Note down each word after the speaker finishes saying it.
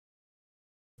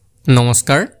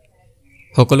নমস্কাৰ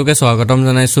সকলোকে স্বাগতম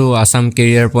জনাইছো আসাম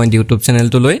কেৰিয়াৰ পইণ্ট ইউটিউব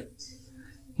চেনেলটোলৈ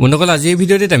বন্ধুসকল আজি এই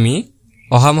ভিডিঅ'টিত আমি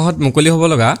অহা মাহত মুকলি হ'ব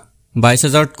লগা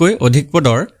 22000তকৈ অধিক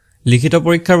পদৰ লিখিত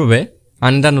পৰীক্ষাৰ বাবে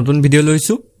আন এটা নতুন ভিডিঅ'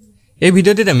 লৈছো এই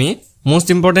ভিডিঅ'টিত আমি মোষ্ট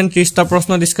ইম্পৰ্টেন্ট 30টা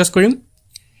প্ৰশ্ন ডিসকাস কৰিম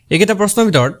এইকেইটা প্ৰশ্নৰ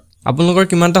ভিতৰত আপোনালোকৰ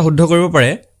কিমানটা শুদ্ধ কৰিব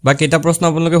পাৰে বা কেইটা প্ৰশ্ন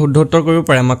আপোনালোকে শুদ্ধ উত্তৰ কৰিব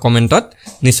পাৰে আমাক কমেন্টত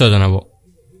নিশ্চয় জনাব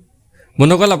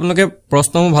বন্ধুসকল আপোনালোকে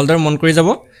প্ৰশ্নসমূহ ভালদৰে মন কৰি যাব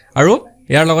আৰু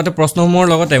ইয়াৰ লগতে প্ৰশ্নসমূহৰ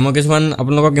লগতে মই কিছুমান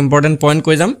আপোনালোকক ইম্পৰ্টেন্ট পইণ্ট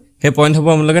কৈ যাম সেই পইণ্ট হ'ব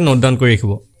আপোনালোকে নোট ডাউন কৰি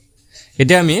ৰাখিব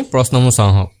এতিয়া আমি প্ৰশ্নসমূহ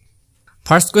চাওঁ হওক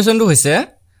ফাৰ্স্ট কোৱেশ্চনটো হৈছে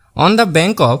on the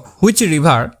bank of which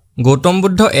river Gautam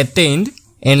Buddha এটেইনড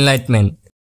enlightenment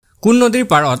কোন নদীৰ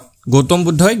পাৰত গৌতম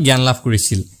বুদ্ধই জ্ঞান লাভ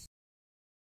কৰিছিল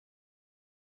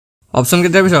অপচন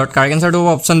কেইটাৰ ভিতৰত কাৰেক্ট আনসাৰটো হ'ব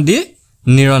অপচন ডি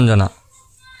নিৰঞ্জনা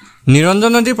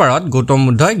নিৰঞ্জন নদীৰ পাৰত গৌতম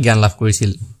বুদ্ধই জ্ঞান লাভ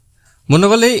কৰিছিল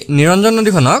বন্ধুসকল এই নিৰঞ্জন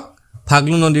নদীখনক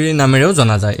ফাগলু নদীৰ নামেৰেও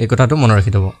জনা যায় এই কথাটো মনত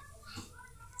ৰাখি থব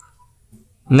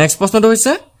নেক্সট প্ৰশ্নটো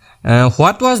হৈছে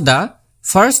what was da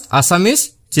first Assamese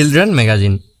children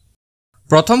magazine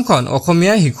প্ৰথমখন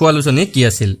অসমীয়া শিশু আলোচনী কি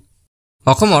আছিল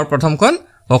অসমৰ প্ৰথমখন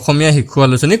অসমীয়া শিশু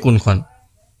আলোচনী কোনখন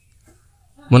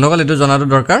বন্ধুসকল এটো জনাটো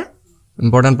দৰকাৰ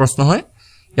ইম্পৰ্টেন্ট প্ৰশ্ন হয়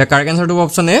ইয়াৰ কাৰেক্ট আনসাৰটো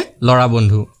অপচন এ লৰা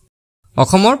বন্ধু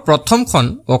অসমৰ প্ৰথমখন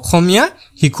অসমীয়া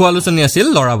শিশু আলোচনী আছিল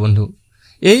লৰা বন্ধু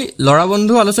এই লৰা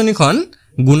বন্ধু আলোচনীখন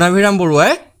গুণাভিৰাম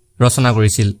বৰুৱাই ৰচনা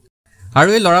কৰিছিল আৰু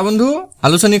এই লৰা বন্ধু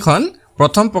আলোচনীখন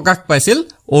প্ৰথম প্ৰকাশ পাইছিল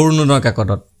অৰুণোদয়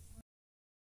কাকতত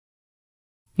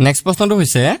নেক্সট প্ৰশ্নটো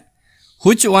হৈছে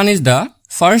which one is the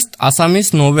first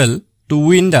Assamese novel to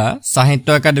win the সাহিত্য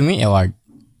একাডেমী এৱাৰ্ড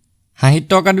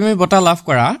সাহিত্য একাডেমী বঁটা লাভ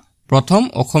কৰা প্ৰথম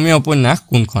অসমীয়া উপন্যাস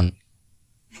কোনখন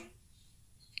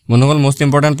বন্ধুসকল মোষ্ট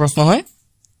ইম্পৰ্টেন্ট প্ৰশ্ন হয়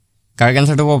কাৰেক্ট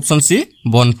আনসাৰটো অপচন সি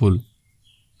বনফুল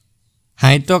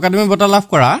সাহিত্য একাডেমী বঁটা লাভ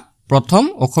কৰা প্ৰথম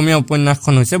অসমীয়া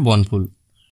উপন্যাসখন হৈছে বনফুল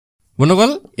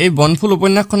বন্ধুসকল এই বনফুল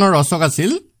উপন্যাসখনৰ ৰচক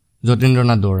আছিল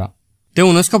যতীন্দ্ৰনাথ দুৱৰা তেওঁ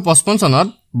 1955 চনত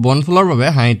বনফুলৰ বাবে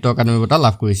সাহিত্য একাডেমী বঁটা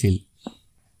লাভ কৰিছিল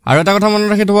আৰু এটা কথা মনত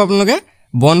ৰাখি থব আপোনালোকে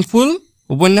বনফুল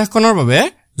উপন্যাসখনৰ বাবে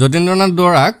যতীন্দ্ৰনাথ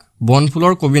দুৱৰাক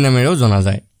বনফুলৰ কবি নামেৰেও জনা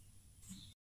যায়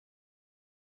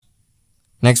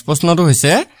নেক্সট প্ৰশ্নটো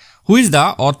হৈছে who is the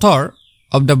author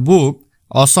of the book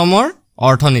অসমৰ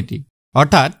অৰ্থনীতি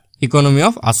অৰ্থাৎ ইকনমি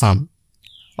অফ আসাম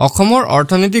অসমৰ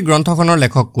অৰ্থনীতি গ্ৰন্থখনৰ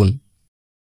লেখক কোন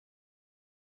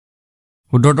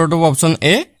উত্তৰটো অপচন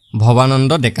এ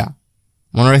ভৱানন্দ ডেকা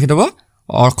মনত ৰাখি থব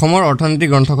অসমৰ অৰ্থনীতি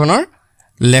গ্ৰন্থখনৰ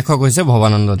লেখক হৈছে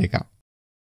ভৱানন্দ ডেকা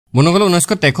বন্ধুসকল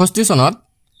 1963 চনত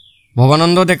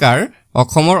ভৱানন্দ ডেকাৰ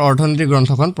অসমৰ অৰ্থনীতি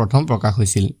গ্ৰন্থখন প্ৰথম প্ৰকাশ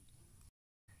হৈছিল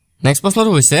নেক্সট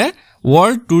প্ৰশ্নটো হৈছে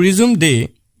world tourism day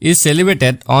is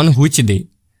সেলিব্ৰেটেড on which day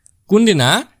কোন দিনা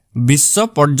বিশ্ব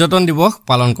পৰ্যটন দিৱস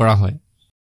পালন কৰা হয়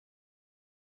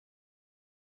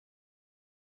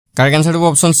কাৰেক্ট আনসাৰটো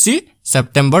অপচন সি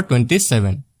সেপ্টেম্বৰ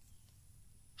 27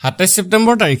 27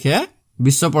 সেপ্টেম্বৰ তাৰিখে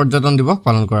বিশ্ব পৰ্যটন দিৱস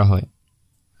পালন কৰা হয়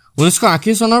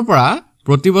 1980 চনৰ পৰা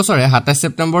প্ৰতি বছৰে 27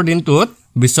 সেপ্টেম্বৰ দিনটোত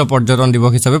বিশ্ব পৰ্যটন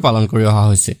দিৱস হিচাপে পালন কৰি অহা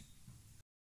হৈছে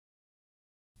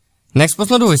নেক্সট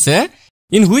প্ৰশ্নটো হৈছে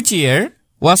in which year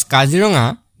was Kaziranga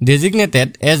designated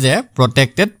as a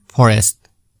protected forest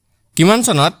কিমান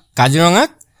চনত কাজিৰঙাক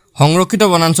সংৰক্ষিত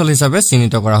বনাঞ্চল হিচাপে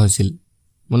চিহ্নিত কৰা হৈছিল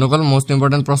বন্ধুসকল মোষ্ট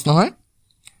ইম্পৰ্টেন্ট প্ৰশ্ন হয়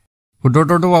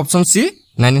উত্তৰটো অপচন সি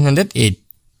 1908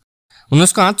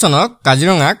 1908 চনত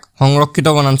কাজিৰঙাক সংৰক্ষিত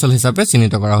বনাঞ্চল হিচাপে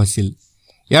চিহ্নিত কৰা হৈছিল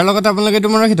ইয়াৰ লগতে আপোনালোকে এটো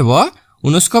মনত ৰাখি থব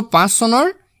 1905 চনৰ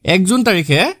 1 জুন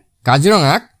তাৰিখে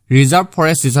কাজিৰঙাক ৰিজাৰ্ভ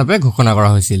ফৰেষ্ট হিচাপে ঘোষণা কৰা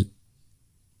হৈছিল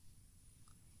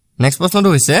নেক্সট প্ৰশ্নটো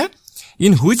হৈছে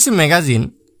in which magazine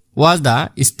was da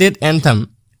state এন্থম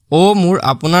ও মোৰ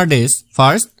আপোনাৰ দেশ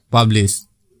ফাৰ্স্ট পাব্লিছ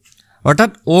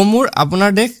অৰ্থাৎ ও মোৰ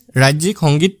আপোনাৰ দেশ ৰাজ্যিক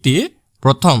সংগীতটি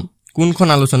প্ৰথম কোনখন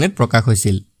আলোচনীত প্ৰকাশ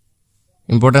হৈছিল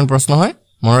ইম্পৰ্টেন্ট প্ৰশ্ন হয়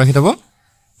মনত ৰাখি থব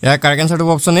ইয়াৰ কাৰেক্ট আনসাৰটো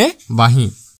অপচন এ বাঁহী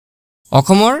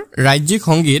অসমৰ ৰাজ্যিক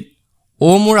সংগীত ও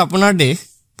মোৰ আপোনাৰ দেশ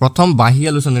প্ৰথম বাঁহী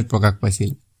আলোচনীত প্ৰকাশ পাইছিল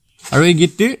আৰু এই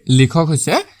গীতটিৰ লিখক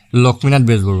হৈছে লক্ষ্মীনাথ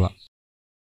বেজবৰুৱা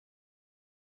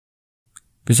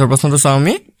পিছৰ প্ৰশ্নটো চাওঁ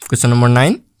আমি question number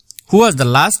 9 who was da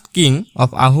last king of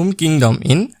Ahom kingdom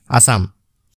in Assam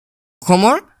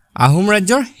অসমৰ আহোম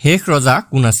ৰাজ্যৰ শেষ ৰজা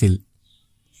কোন আছিল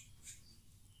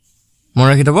মনত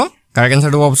ৰাখি থব কাৰেক্ট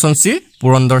আনসাৰটো অপচন সি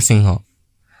পুৰন্দৰ সিংহ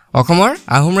অসমৰ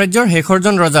আহোম ৰাজ্যৰ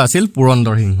শেষৰজন ৰজা আছিল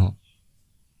পুৰন্দৰ সিংহ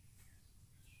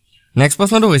নেক্সট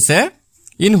প্ৰশ্নটো হৈছে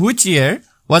in which year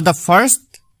was da first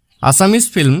Assamese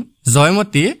film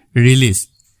Joymoti release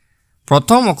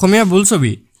প্ৰথম অসমীয়া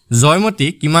বোলছবি জয়মতী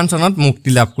কিমান চনত মুক্তি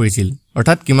লাভ কৰিছিল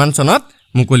অৰ্থাৎ কিমান চনত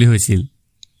মুকলি হৈছিল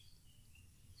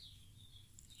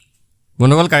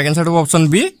বন্ধুসকল কাৰেক্ট আনসাৰটো অপচন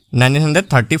বি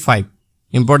 1935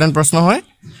 ইম্পৰ্টেন্ট প্ৰশ্ন হয়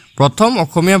প্ৰথম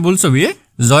অসমীয়া বোলছবি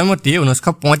জয়মতী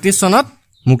 1935 চনত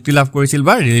মুক্তি লাভ কৰিছিল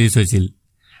বা ৰিলিজ হৈছিল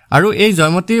আৰু এই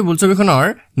জয়মতী বোলছবিখনৰ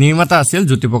নিৰ্মাতা আছিল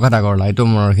জ্যোতিপ্ৰসাদ আগৰৱালা এটো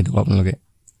মনত ৰাখিব আপোনালোকে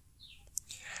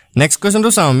নেক্সট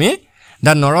কোৱেশ্চনটো চাও আমি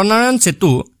দা নৰনাৰায়ণ সেতু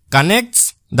connects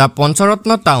da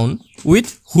Panchratna town with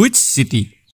which সিটি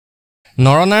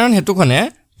নৰনাৰায়ণ সেতুখনে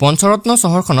পঞ্চৰত্ন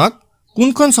চহৰখনক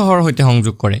কোনখন চহৰৰ সৈতে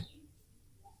সংযোগ কৰে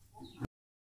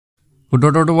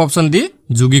উত্তৰটো অপচন ডি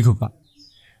যোগীঘোপা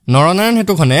নৰনাৰায়ণ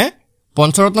সেতুখনে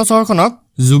পঞ্চৰত্ন চহৰখনক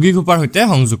যোগীঘোপাৰ সৈতে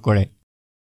সংযোগ কৰে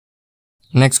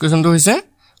নেক্সট কোৱেশ্চনটো হৈছে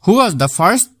হু was the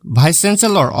first vice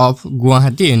chancellor of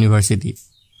Guwahati University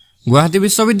Guwahati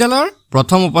বিশ্ববিদ্যালয়ৰ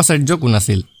প্ৰথম উপাচাৰ্য কোন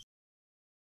আছিল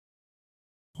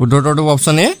উত্তৰটো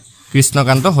অপচন এ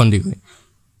কৃষ্ণকান্ত সন্দিকৈ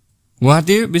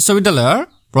গুৱাহাটী বিশ্ববিদ্যালয়ৰ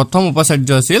প্ৰথম উপাচাৰ্য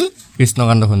আছিল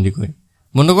কৃষ্ণকান্ত সন্দিকৈ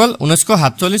বন্ধুসকল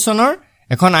 1947 চনৰ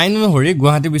এখন আইন অনুসৰি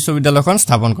গুৱাহাটী বিশ্ববিদ্যালয়খন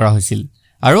স্থাপন কৰা হৈছিল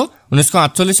আৰু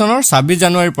 1948 চনৰ 26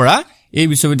 জানুৱাৰীৰ পৰা এই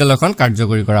বিশ্ববিদ্যালয়খন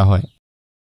কাৰ্যকৰী কৰা হয়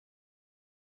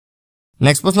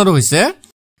নেক্সট প্ৰশ্নটো হৈছে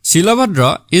Shilbhadra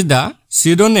is the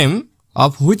pseudonym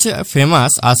of which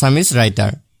famous Assamese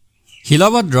writer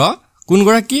Shilbhadra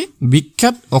কোনগৰাকী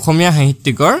বিখ্যাত অসমীয়া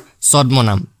সাহিত্যিকৰ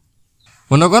ছদ্মনাম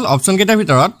বন্ধুসকল অপচন কেইটাৰ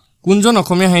ভিতৰত কোনজন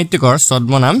অসমীয়া সাহিত্যিকৰ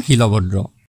ছদ্মনাম শিলভদ্ৰ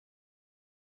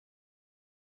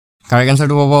কাৰেক্ট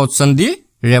আনসাৰটো হ'ব অপচন ডি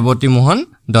ৰেৱতী মোহন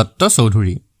দত্ত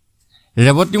চৌধুৰী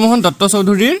ৰেৱতী মোহন দত্ত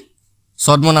চৌধুৰীৰ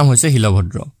ছদ্মনাম হৈছে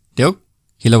শিলভদ্ৰ তেওঁক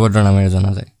শিলভদ্ৰ নামেৰে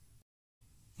জনা যায়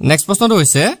নেক্সট প্ৰশ্নটো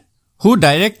হৈছে হু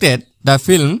ডাইৰেক্টেড দা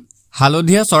ফিল্ম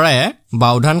হালধীয়া চৰায়ে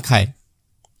বাওধান খায়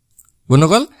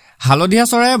বন্ধুসকল হালধীয়া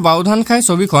চৰায়ে বাওধান খায়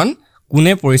ছবিখন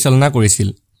কোনে পৰিচালনা কৰিছিল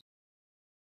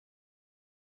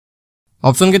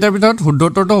অপচন কেইটাৰ ভিতৰত শুদ্ধ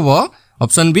উত্তৰটো হ'ব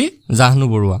অপচন বি জাহ্নু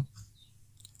বৰুৱা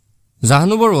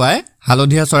জাহ্নু বৰুৱাই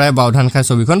হালধীয়া চৰায়ে বাওধান খায়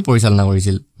ছবিখন পৰিচালনা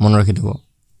কৰিছিল মনত ৰাখি থব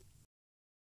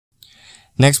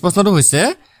নেক্সট প্ৰশ্নটো হৈছে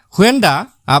when the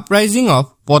uprising of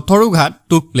Patharughat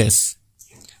took place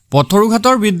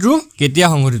পথৰুঘাটৰ বিদ্ৰোহ কেতিয়া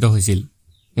সংঘটিত হৈছিল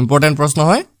ইম্পৰ্টেন্ট প্ৰশ্ন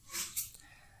হয়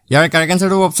ইয়াৰ কাৰেক্ট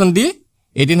আনসাৰটো অপচন ডি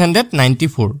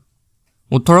 1894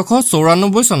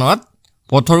 1894 চনত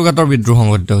পথৰুঘাটৰ বিদ্ৰোহ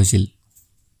সংঘটিত হৈছিল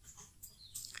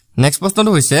নেক্সট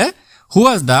প্ৰশ্নটো হৈছে হু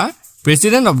was the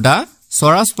president of the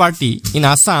Swaraj Party in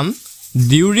Assam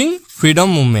during freedom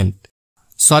movement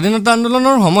স্বাধীনতা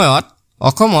আন্দোলনৰ সময়ত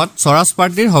অসমত স্বৰাজ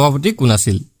পাৰ্টিৰ সভাপতি কোন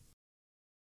আছিল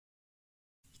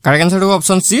কাৰেক্ট আনসাৰটো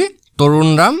অপচন সি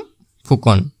তৰুণৰাম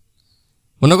ফুকন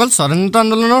বন্ধুসকল স্বাধীনতা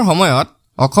আন্দোলনৰ সময়ত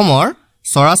অসমৰ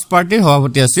স্বৰাজ পাৰ্টিৰ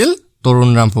সভাপতি আছিল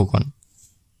তৰুণৰাম ফুকন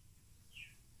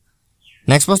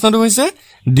নেক্সট প্ৰশ্নটো হৈছে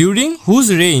ডিউৰিং হুজ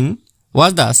rain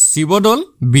was the Sivadol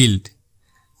built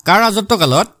কাৰ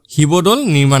ৰাজত্বকালত শিৱদৌল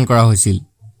নিৰ্মাণ কৰা হৈছিল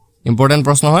ইম্পৰ্টেন্ট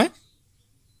প্ৰশ্ন হয়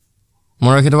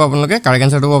মনত ৰাখি থব আপোনালোকে কাৰেক্ট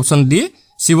আনসাৰটো অপচন ডি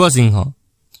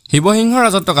শিৱসিংহ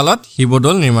ৰাজত্বকালত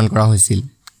শিৱদৌল নিৰ্মাণ কৰা হৈছিল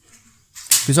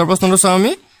পিছৰ প্ৰশ্নটো চাওঁ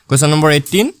আমি question number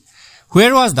 18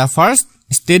 where was the first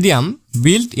stadium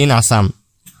built in Assam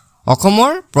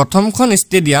অসমৰ প্ৰথমখন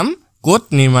ষ্টেডিয়াম ক'ত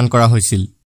নিৰ্মাণ কৰা হৈছিল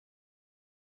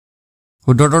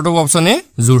উত্তৰটো অপচন এ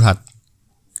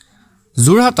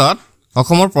যোৰহাটত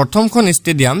অসমৰ প্ৰথমখন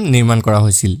ষ্টেডিয়াম নিৰ্মাণ কৰা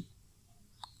হৈছিল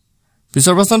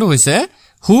পিছৰ প্ৰশ্নটো হৈছে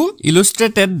হু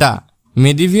ইলুষ্ট্ৰেটেড দা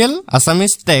মেডিভিয়েল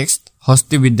আছামিজ টেক্সট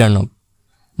হস্তিবিদ্যানব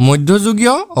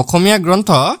মধ্যযুগীয় অসমীয়া গ্ৰন্থ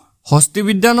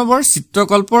হস্তিবিদ্যানবৰ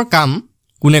চিত্ৰকল্পৰ কাম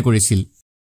কোনে কৰিছিল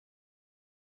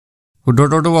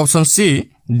উত্তৰটো অপচন সি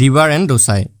দিবাৰ এণ্ড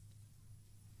দোসাই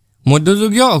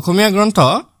মধ্যযুগীয় অসমীয়া গ্ৰন্থ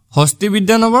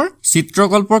হস্তিবিদ্যানবৰ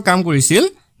চিত্ৰকল্পৰ কাম কৰিছিল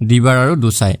দিবাৰ আৰু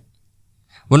দোসাই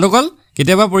বন্ধুসকল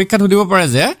কেতিয়াবা পৰীক্ষাত সুধিব পাৰে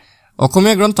যে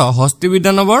অসমীয়া গ্ৰন্থ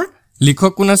হস্তিবিদ্যানবৰ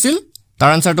লিখক কোন আছিল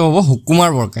তাৰ আনসাৰটো হ'ব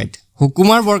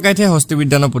হুকুমাৰ বৰকাইতে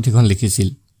হস্তিবিদ্যানব পুথিখন লিখিছিল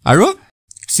আৰু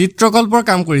চিত্ৰকল্পৰ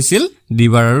কাম কৰিছিল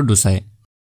দিবাৰ আৰু দোসাই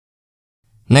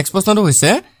নেক্সট প্ৰশ্নটো হৈছে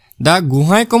দা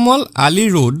গুহাই Kamal Ali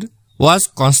road was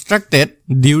constructed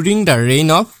during the reign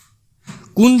of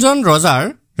কোনজন ৰজাৰ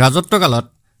ৰাজত্বকালত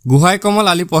গুহাই কমল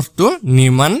আলী পথটো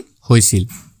নিৰ্মাণ হৈছিল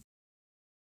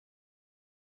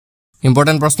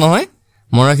ইম্পৰ্টেন্ট প্ৰশ্ন হয়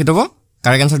মনত ৰাখি থব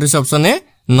কাৰেক্ট আনসাৰটো হৈছে অপচন এ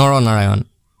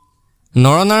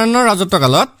নৰনাৰায়ণৰ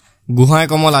ৰাজত্বকালত গুহাই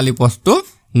কমল আলী পথটো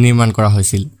নিৰ্মাণ কৰা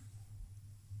হৈছিল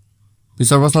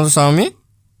পিছৰ প্ৰশ্নটো চাওঁ আমি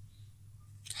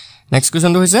নেক্সট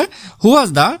কোৱেশ্চনটো হৈছে হু was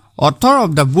the author of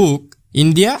the book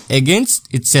India Against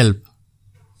Itself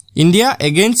India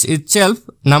Against Itself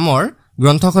নামৰ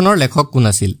গ্ৰন্থখনৰ লেখক কোন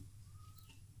আছিল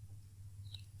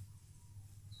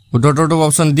উত্তৰটো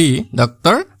option D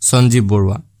doctor Sanjeev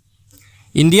Barua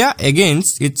India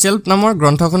Against Itself নামৰ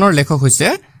গ্ৰন্থখনৰ লেখক হৈছে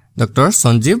ডক্টৰ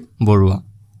সঞ্জীৱ বৰুৱা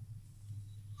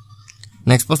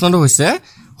নেক্সট প্ৰশ্নটো হৈছে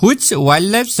which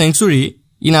wildlife sanctuary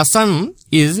in Assam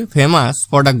is famous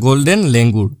for the golden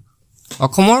langur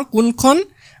অসমৰ কোনখন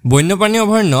বন্যপ্ৰাণী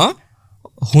অভয়াৰণ্য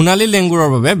সোণালী লেংগুৰৰ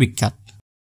বাবে বিখ্যাত?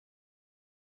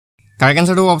 Correct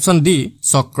আনসাৰটো option D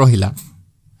চক্ৰশিলা।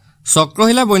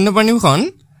 চক্ৰশিলা বন্যপ্ৰাণীখন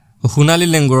সোণালী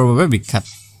লেংগুৰৰ বাবে বিখ্যাত।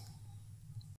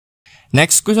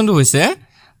 নেক্সট কুৱেশ্যনটো হৈছে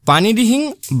Panidihing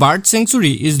bird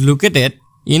sanctuary is located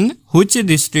in which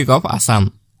district of Assam?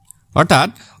 অৰ্থাৎ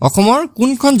অসমৰ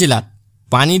কোনখন জিলাত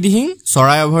পানীদিহিং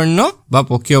চৰাই অভয়াৰণ্য বা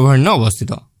পক্ষী অভয়াৰণ্য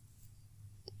অৱস্থিত?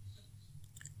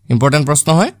 ইম্পৰ্টেণ্ট প্ৰশ্ন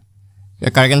হয়।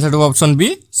 Correct আনসাৰটো option B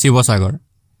Sivasagar.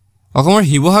 অসমৰ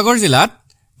শিৱসাগৰ জিলাত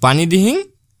পানীদিহিং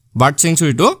বাৰ্ড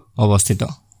চেংচুৰীটো অৱস্থিত।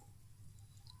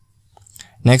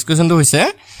 নেক্সট কুৱেশ্যনটো হৈছে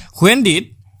when did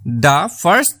the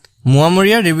first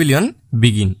Moamoria ৰেভিলিয়ন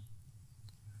begin?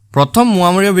 প্ৰথম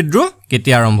মোৱামৰীয়া বিদ্ৰোহ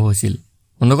কেতিয়া আৰম্ভ হৈছিল?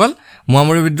 বন্ধুসকল,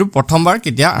 মোৱামৰীয়া বিদ্ৰোহ প্ৰথমবাৰ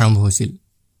কেতিয়া আৰম্ভ হৈছিল?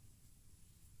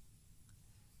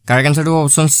 Correct আনসাৰটো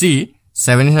option C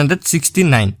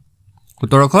 1769।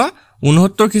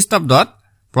 1769 খ্ৰীষ্টাব্দত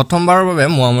প্ৰথমবাৰৰ বাবে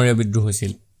মোৱামৰীয়া বিদ্ৰোহ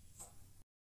হৈছিল।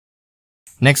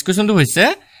 নেক্সট কুৱেশ্যনটো হৈছে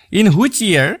in which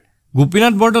year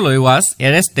Gopinath Bordoloi was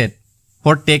arrested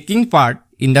for taking part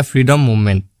in the freedom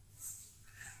movement?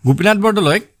 Gopinath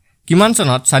বৰদলৈক কিমান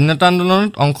চনত স্বাধীনতা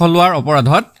আন্দোলনত অংশ লোৱাৰ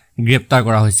অপৰাধত গ্ৰেপ্তাৰ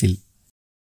কৰা হৈছিল?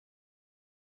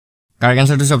 Correct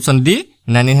আনসাৰটো option D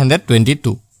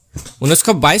 1922।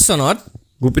 1922 চনত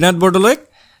গোপীনাথ বৰদলৈক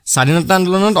স্বাধীনতা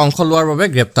আন্দোলনত অংশ লোৱাৰ বাবে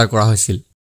গ্ৰেপ্তাৰ কৰা হৈছিল।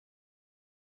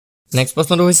 নেক্সট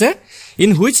প্ৰশ্নটো হৈছে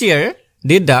in which year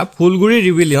did the Phulguri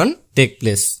ৰিভিলিয়ন tech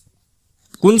place?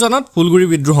 কোন চনত ফুলগুৰি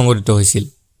বিদ্ৰোহ সংঘটিত হৈছিল?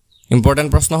 ইম্পৰ্টেণ্ট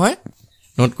প্ৰশ্ন হয়,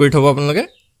 নোট কৰি থ'ব আপোনালোকে।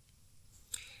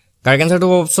 Correct আনসাৰটো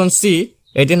option C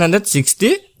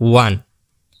 1861।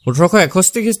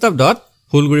 1861 খ্ৰীষ্টাব্দত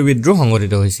ফুলগুৰি বিদ্ৰোহ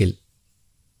সংঘটিত হৈছিল।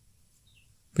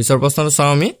 পিছৰ প্ৰশ্নটো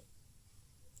চাওঁ আমি।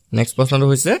 নেক্সট প্ৰশ্নটো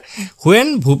হৈছে when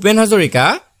Bhupen Hazarika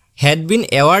had been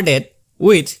awarded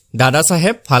with দাদা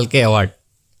চাহেব ফাল্কে এৱাৰ্ড?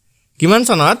 কিমান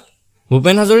চনত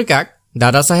ভূপেন হাজৰিকাক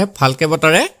দাদা চাহেব ফাল্কে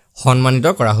বঁটাৰে সন্মানিত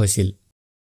কৰা হৈছিল?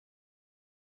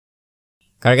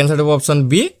 Correct আনসাৰটো option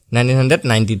B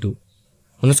 1992।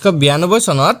 1992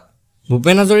 চনত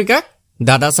ভূপেন হাজৰিকাক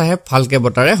দাদা চাহেব ফাল্কে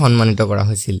বঁটাৰে সন্মানিত কৰা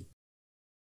হৈছিল।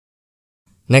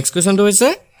 নেক্সট কুৱেশ্যনটো হৈছে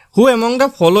who among the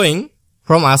following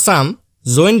from Assam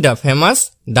join the famous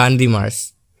Dandi March?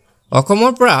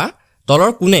 অসমৰ পৰা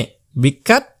তলৰ কোনে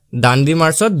বিখ্যাত দাণ্ডি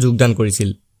মাৰ্চত যোগদান কৰিছিল?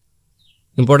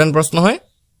 ইম্পৰ্টেণ্ট প্ৰশ্ন হয়,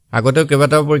 আগতেও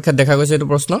কেইবাটাও পৰীক্ষাত দেখা গৈছে এইটো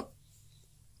প্ৰশ্ন।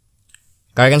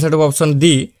 Correct আনসাৰটো option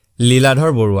D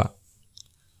Liladhar Barua.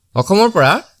 অসমৰ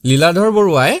পৰা লীলাধৰ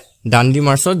বৰুৱাই দাণ্ডি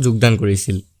মাৰ্চত যোগদান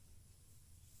কৰিছিল।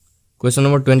 কুৱেশ্যন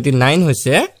নম্বৰ 29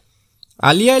 হৈছে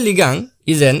আলি আই Ligang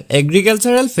is an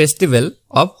agricultural festival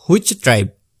of which tribe?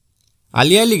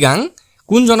 আলি আই লৃগাং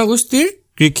কোন জনগোষ্ঠীৰ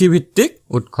কৃষিভিত্তিক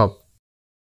উৎসৱ?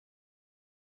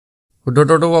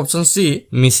 উত্তৰটো অপচন চি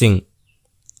মিচিং।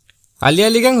 আলি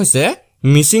আই লৃগাং হৈছে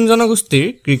মিচিং জনগোষ্ঠীৰ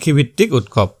কৃষিভিত্তিক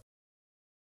উৎসৱ।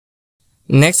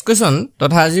 নেক্সট কুৱেশ্যন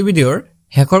তথা আজিৰ ভিডিঅ'ৰ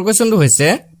শেষৰ কুৱেশ্যনটো হৈছে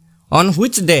on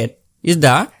which that is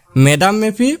the madam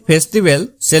Mephi festival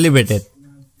celebrated?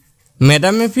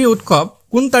 Madam মেফি উৎসৱ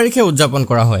কোন তাৰিখে উদযাপন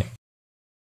কৰা হয়?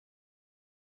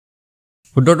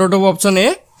 উত্তৰটো অপচন এ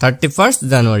 31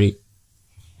 জানুৱাৰী।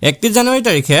 31 জানুৱাৰী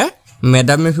তাৰিখে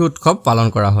মেডাম মেফি উৎসৱ পালন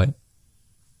কৰা হয়।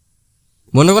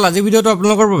 বন্ধুসকল, আজি ভিডিঅ'টো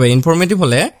আপোনালোকৰ বাবে ইনফৰ্মেটিভ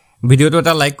হ'লে ভিডিঅ'টো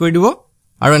এটা লাইক কৰি দিব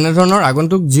আৰু এনেধৰণৰ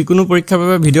আগন্তুক যিকোনো পৰীক্ষাৰ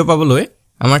বাবে ভিডিঅ' পাবলৈ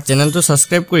আমাৰ চেনেলটো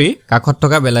ছাবস্ক্ৰাইব কৰি কাষত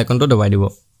থকা বেল আইকনটো দবাই দিব।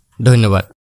 ধন্যবাদ।